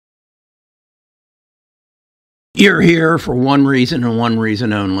You're here for one reason and one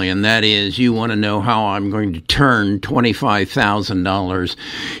reason only, and that is you want to know how I'm going to turn $25,000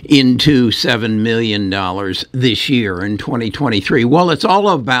 into $7 million this year in 2023. Well, it's all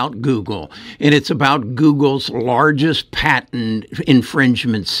about Google, and it's about Google's largest patent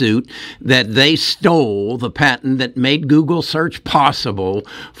infringement suit that they stole the patent that made Google search possible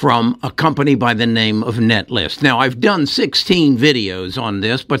from a company by the name of Netlist. Now, I've done 16 videos on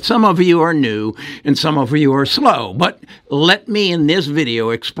this, but some of you are new and some of you are slow. But let me in this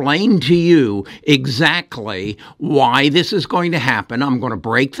video explain to you exactly why this is going to happen. I'm going to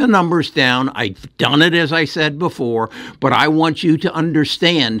break the numbers down. I've done it as I said before, but I want you to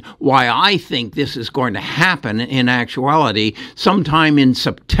understand why I think this is going to happen in actuality sometime in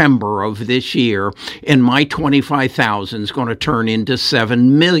September of this year, and my 25,000 is going to turn into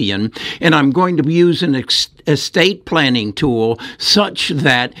 7 million, and I'm going to use an estate planning tool such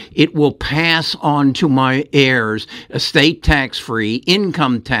that it will pass on to my heirs estate tax-free,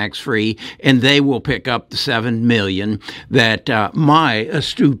 income tax-free, and they will pick up the 7 million that my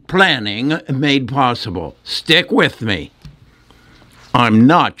astute planning made possible. Stick with me. I'm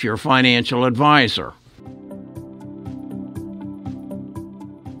not your financial advisor.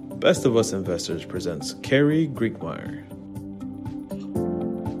 Best of Us Investors presents Carrie Griegmeyer.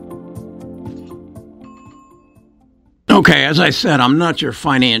 Okay, as I said, I'm not your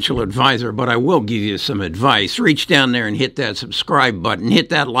financial advisor, but I will give you some advice. Reach down there and hit that subscribe button, hit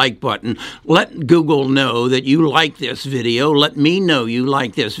that like button. Let Google know that you like this video. Let me know you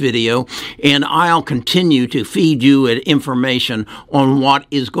like this video, and I'll continue to feed you information on what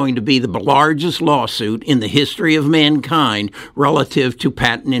is going to be the largest lawsuit in the history of mankind relative to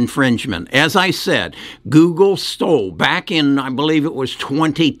patent infringement. As I said, Google stole, back in, I believe it was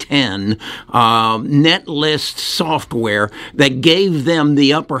 2010, Netlist software that gave them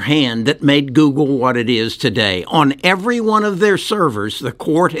the upper hand that made Google what it is today. On every one of their servers, the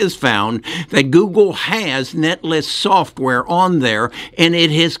court has found that Google has Netlist software on there, and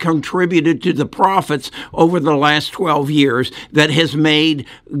it has contributed to the profits over the last 12 years that has made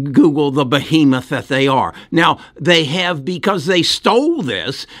Google the behemoth that they are. Now, they have, because they stole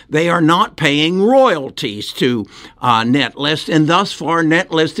this, they are not paying royalties to Netlist, and thus far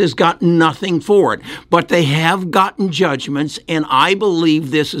Netlist has gotten nothing for it. But they have gotten judgments, and I believe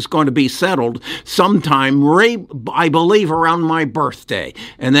this is going to be settled sometime, I believe, around my birthday,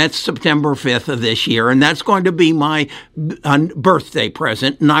 and that's September 5th of this year, and that's going to be my birthday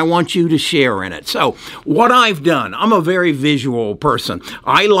present, and I want you to share in it. So what I've done, I'm a very visual person.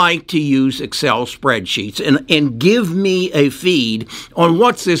 I like to use Excel spreadsheets, and give me a feed on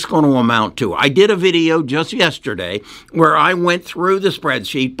what's this going to amount to. I did a video just yesterday where I went through the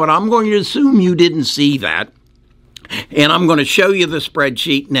spreadsheet, but I'm going to assume you didn't see that. And I'm going to show you the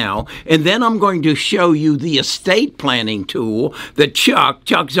spreadsheet now, and then I'm going to show you the estate planning tool that Chuck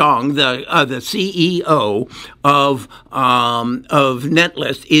Zong, the CEO of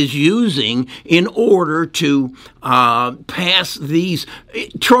Netlist, is using in order to pass these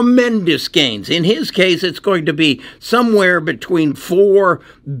tremendous gains. In his case, it's going to be somewhere between $4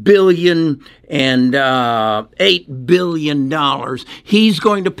 billion and $8 billion. He's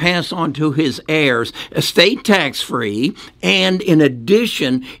going to pass on to his heirs, estate tax-free, and in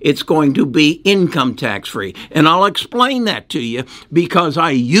addition, it's going to be income tax-free. And I'll explain that to you because I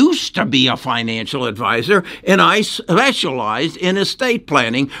used to be a financial advisor, and I specialized in estate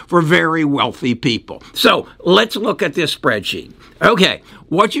planning for very wealthy people. So let's look at this spreadsheet. Okay,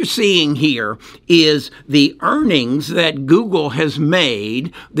 what you're seeing here is the earnings that Google has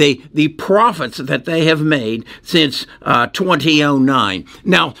made, the profits that they have made since 2009.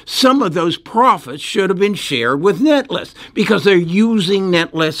 Now, some of those profits should have been shared with Netlist because they're using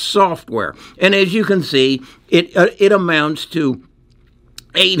Netlist software. And as you can see, it amounts to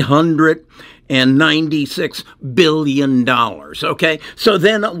 $896 billion, okay? So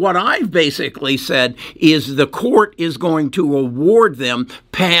then what I've basically said is the court is going to award them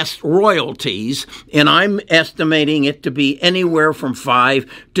past royalties, and I'm estimating it to be anywhere from 5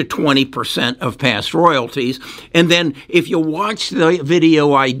 to 20% of past royalties. And then if you watch the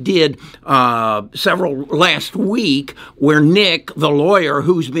video I did several last week where Nick, the lawyer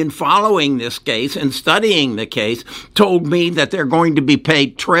who's been following this case and studying the case, told me that they're going to be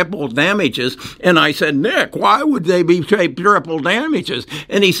paid triple damages. And I said, Nick, why would they be paid triple damages?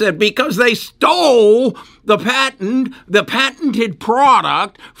 And he said, because they stole the patented product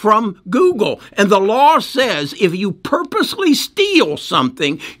product from Google. And the law says if you purposely steal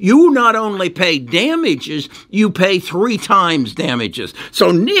something, you not only pay damages, you pay 3 times damages.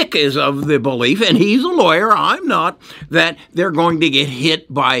 So Nick is of the belief, and he's a lawyer, I'm not, that they're going to get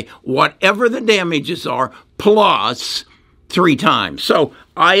hit by whatever the damages are plus 3 times. So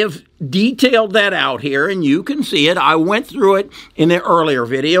I have detailed that out here, and you can see it. I went through it in the earlier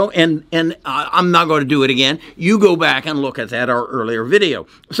video, and I'm not going to do it again. You go back and look at that our earlier video.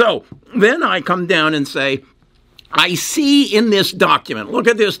 So then I come down and say, I see in this document, look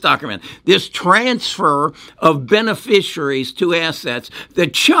at this document, this transfer of beneficiaries to assets,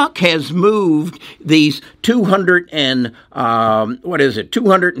 that Chuck has moved these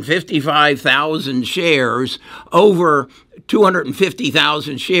 255,000 shares over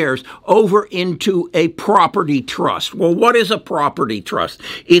 250,000 shares over into a property trust. Well, what is a property trust?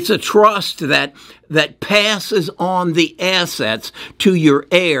 It's a trust that passes on the assets to your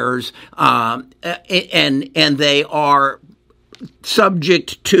heirs, and they are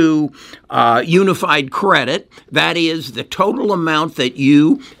subject to unified credit. That is the total amount that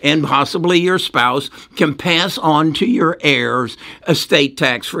you and possibly your spouse can pass on to your heirs, estate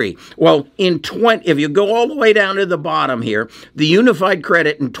tax free. Well, if you go all the way down to the bottom here, the unified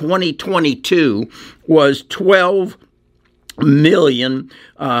credit in 2022 was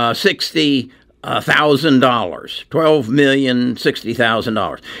 $12,060,000.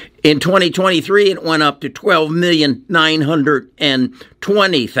 $12,060,000. In 2023, it went up to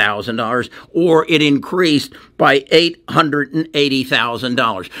 $12,920,000, or it increased by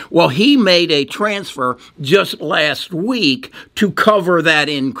 $880,000. Well, he made a transfer just last week to cover that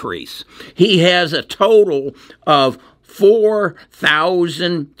increase. He has a total of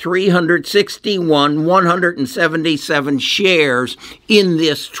 4,361,177 shares in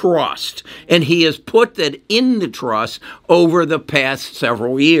this trust. And he has put that in the trust over the past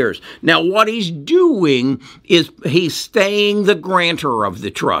several years. Now, what he's doing is he's staying the grantor of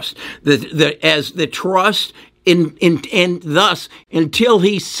the trust. As the trust and thus, until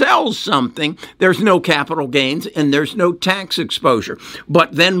he sells something, there's no capital gains and there's no tax exposure.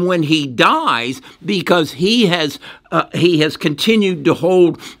 But then when he dies, because he has continued to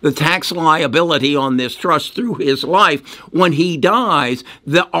hold the tax liability on this trust through his life, when he dies,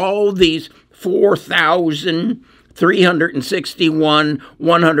 all these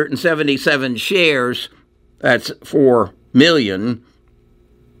 4,361,177 shares, that's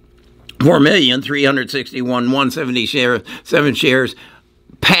 4,361,177 shares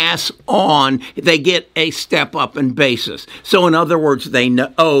pass on. They get a step up in basis. So in other words, they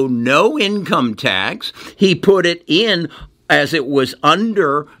owe no income tax. He put it in as it was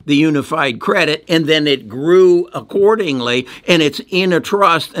under the unified credit, and then it grew accordingly, and it's in a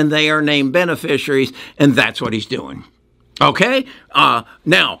trust, and they are named beneficiaries, and that's what he's doing. Okay?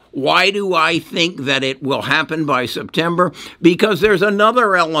 Now, why do I think that it will happen by September? Because there's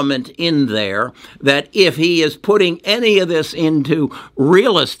another element in there that if he is putting any of this into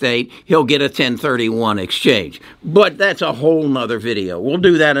real estate, he'll get a 1031 exchange. But that's a whole nother video. We'll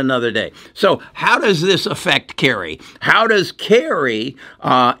do that another day. So how does this affect Carrie? How does Carrie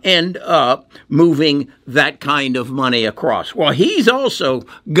end up moving that kind of money across? Well, he's also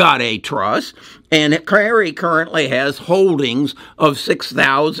got a trust, and Carrie currently has holdings of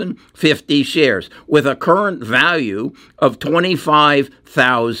 6,050 shares with a current value of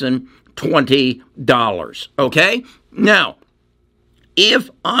 $25,020. Okay? Now, if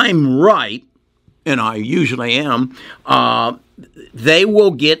I'm right, and I usually am, they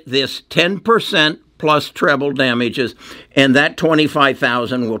will get this 10% plus treble damages, and that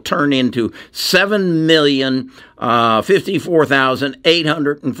 $25,000 will turn into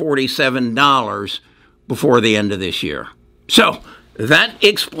 $7,054,847 before the end of this year. So that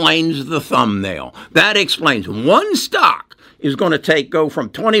explains the thumbnail. That explains one stock is going to go from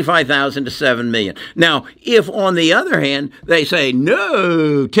 25,000 to 7 million. Now, if on the other hand, they say,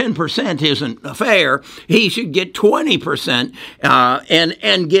 no, 10% isn't fair, he should get 20%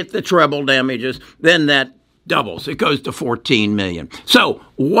 and get the treble damages, then that doubles. It goes to 14 million. So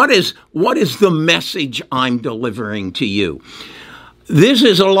what is the message I'm delivering to you? This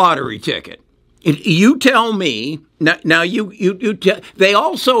is a lottery ticket. You tell me now. They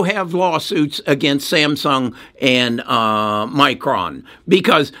also have lawsuits against Samsung and Micron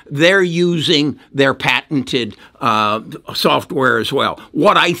because they're using their patented software as well.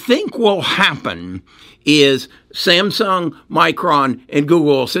 What I think will happen is Samsung, Micron, and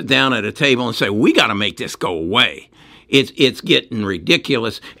Google will sit down at a table and say, "We got to make this go away. It's getting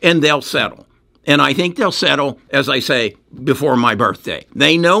ridiculous," and they'll settle. And I think they'll settle, as I say, before my birthday.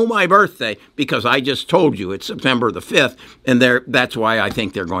 They know my birthday because I just told you it's September the 5th, and that's why I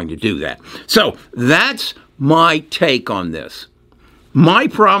think they're going to do that. So that's my take on this. My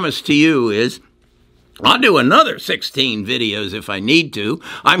promise to you is I'll do another 16 videos if I need to.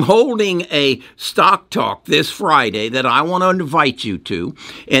 I'm holding a stock talk this Friday that I want to invite you to.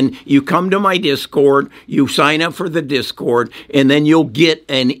 And you come to my Discord, you sign up for the Discord, and then you'll get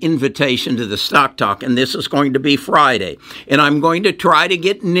an invitation to the stock talk. And this is going to be Friday. And I'm going to try to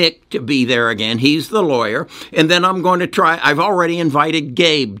get Nick to be there again. He's the lawyer. And then I'm going to try, I've already invited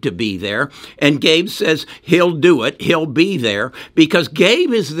Gabe to be there. And Gabe says he'll do it. He'll be there because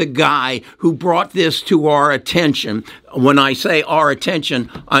Gabe is the guy who brought this to our attention. When I say our attention,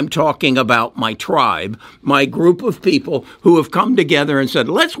 I'm talking about my tribe, my group of people who have come together and said,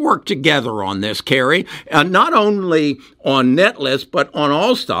 let's work together on this, Carrie, not only on Netlist, but on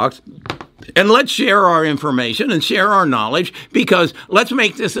all stocks. And let's share our information and share our knowledge because let's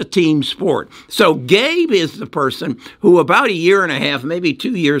make this a team sport. So Gabe is the person who about a year and a half, maybe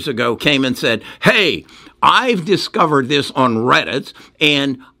 2 years ago, came and said, hey, I've discovered this on Reddit,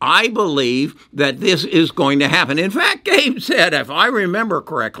 and I believe that this is going to happen. In fact, Gabe said, if I remember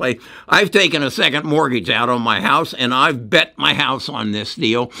correctly, I've taken a second mortgage out on my house, and I've bet my house on this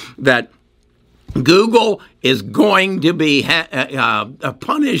deal that Google is going to be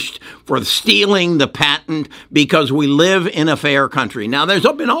punished for stealing the patent because we live in a fair country. Now, there's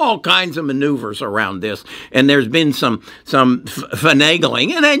been all kinds of maneuvers around this, and there's been some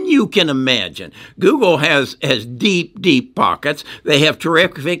finagling, and then you can imagine. Google has deep pockets. They have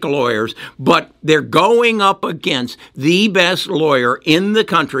terrific lawyers, but they're going up against the best lawyer in the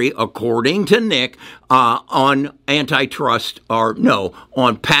country, according to Nick, on antitrust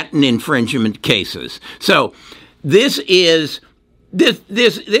on patent infringement cases. So this is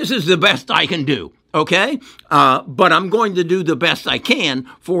the best I can do. Okay? But I'm going to do the best I can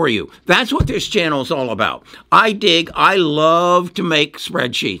for you. That's what this channel is all about. I love to make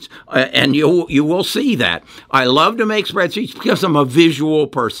spreadsheets, and you will see that. I love to make spreadsheets because I'm a visual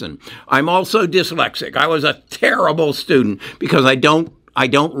person. I'm also dyslexic. I was a terrible student because I don't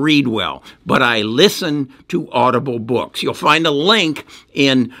read well, but I listen to Audible books. You'll find a link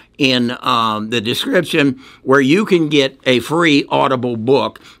in the description where you can get a free Audible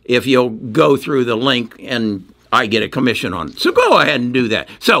book if you'll go through the link, and I get a commission on it. So go ahead and do that.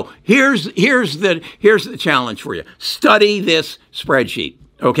 So here's the challenge for you. Study this spreadsheet,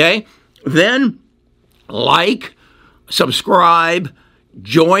 okay? Then subscribe,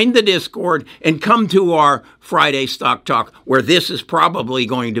 join the Discord, and come to our Friday Stock Talk, where this is probably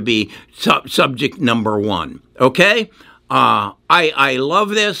going to be subject number 1. Okay? I love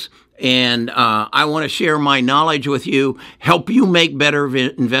this, and I want to share my knowledge with you, help you make better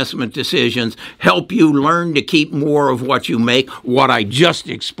investment decisions, help you learn to keep more of what you make, what I just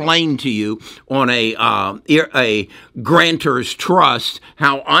explained to you on a grantor's trust,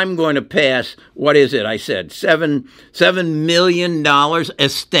 how I'm going to pass, what is it? I said $7 million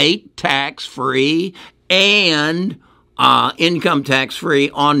estate tax-free and income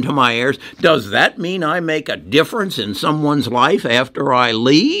tax-free onto my heirs. Does that mean I make a difference in someone's life after I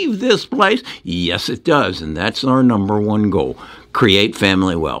leave this place? Yes, it does, and that's our number one goal. Create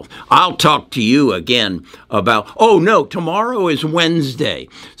family wealth. I'll talk to you again about, tomorrow is Wednesday.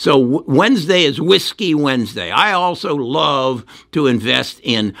 So Wednesday is Whiskey Wednesday. I also love to invest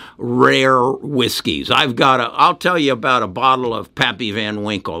in rare whiskeys. I'll tell you about a bottle of Pappy Van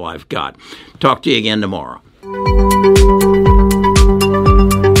Winkle I've got. Talk to you again tomorrow.